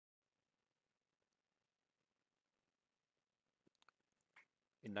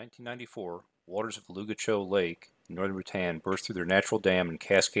In 1994, waters of the Glacial Lake in northern Bhutan burst through their natural dam and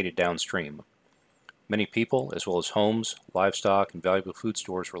cascaded downstream. Many people, as well as homes, livestock, and valuable food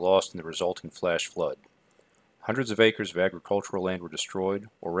stores were lost in the resulting flash flood. Hundreds of acres of agricultural land were destroyed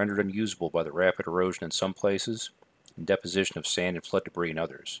or rendered unusable by the rapid erosion in some places and deposition of sand and flood debris in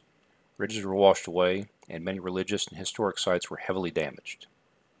others. Ridges were washed away, and many religious and historic sites were heavily damaged.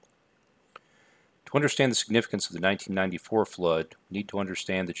 To understand the significance of the 1994 flood, we need to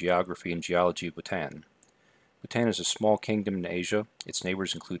understand the geography and geology of Bhutan. Bhutan is a small kingdom in Asia. Its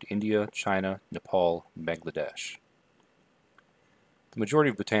neighbors include India, China, Nepal, and Bangladesh. The majority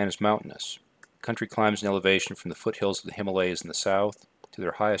of Bhutan is mountainous. The country climbs in elevation from the foothills of the Himalayas in the south to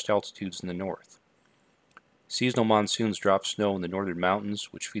their highest altitudes in the north. Seasonal monsoons drop snow in the northern mountains,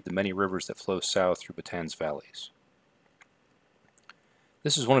 which feed the many rivers that flow south through Bhutan's valleys.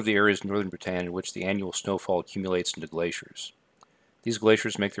 This is one of the areas in northern Bhutan in which the annual snowfall accumulates into glaciers. These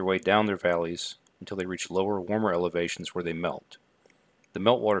glaciers make their way down their valleys until they reach lower, warmer elevations where they melt. The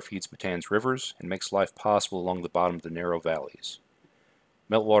meltwater feeds Bhutan's rivers and makes life possible along the bottom of the narrow valleys.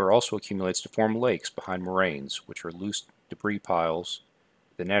 Meltwater also accumulates to form lakes behind moraines, which are loose debris piles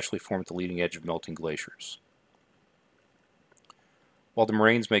that naturally form at the leading edge of melting glaciers. While the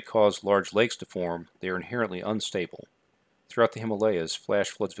moraines may cause large lakes to form, they are inherently unstable. Throughout the Himalayas, flash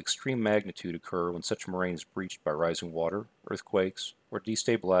floods of extreme magnitude occur when such a moraine is breached by rising water, earthquakes, or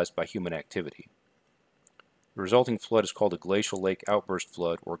destabilized by human activity. The resulting flood is called a Glacial Lake Outburst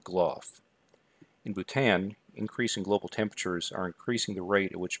Flood, or GLOF. In Bhutan, increasing global temperatures are increasing the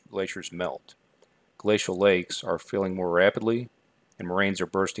rate at which glaciers melt. Glacial lakes are filling more rapidly, and moraines are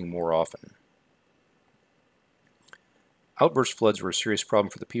bursting more often. Outburst floods were a serious problem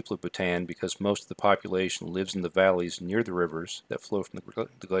for the people of Bhutan because most of the population lives in the valleys near the rivers that flow from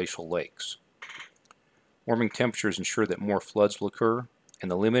the glacial lakes. Warming temperatures ensure that more floods will occur, and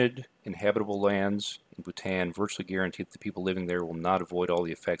the limited inhabitable lands in Bhutan virtually guarantee that the people living there will not avoid all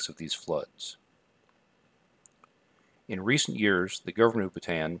the effects of these floods. In recent years, the government of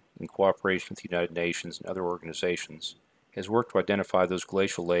Bhutan, in cooperation with the United Nations and other organizations, has worked to identify those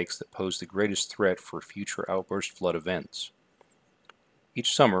glacial lakes that pose the greatest threat for future outburst flood events.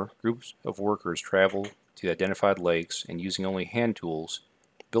 Each summer, groups of workers travel to the identified lakes and, using only hand tools,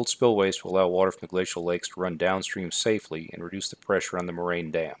 build spillways to allow water from the glacial lakes to run downstream safely and reduce the pressure on the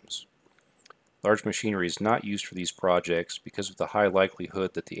moraine dams. Large machinery is not used for these projects because of the high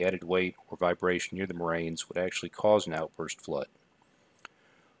likelihood that the added weight or vibration near the moraines would actually cause an outburst flood.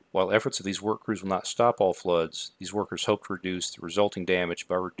 While efforts of these work crews will not stop all floods, these workers hope to reduce the resulting damage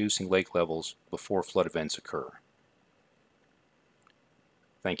by reducing lake levels before flood events occur.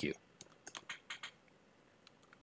 Thank you.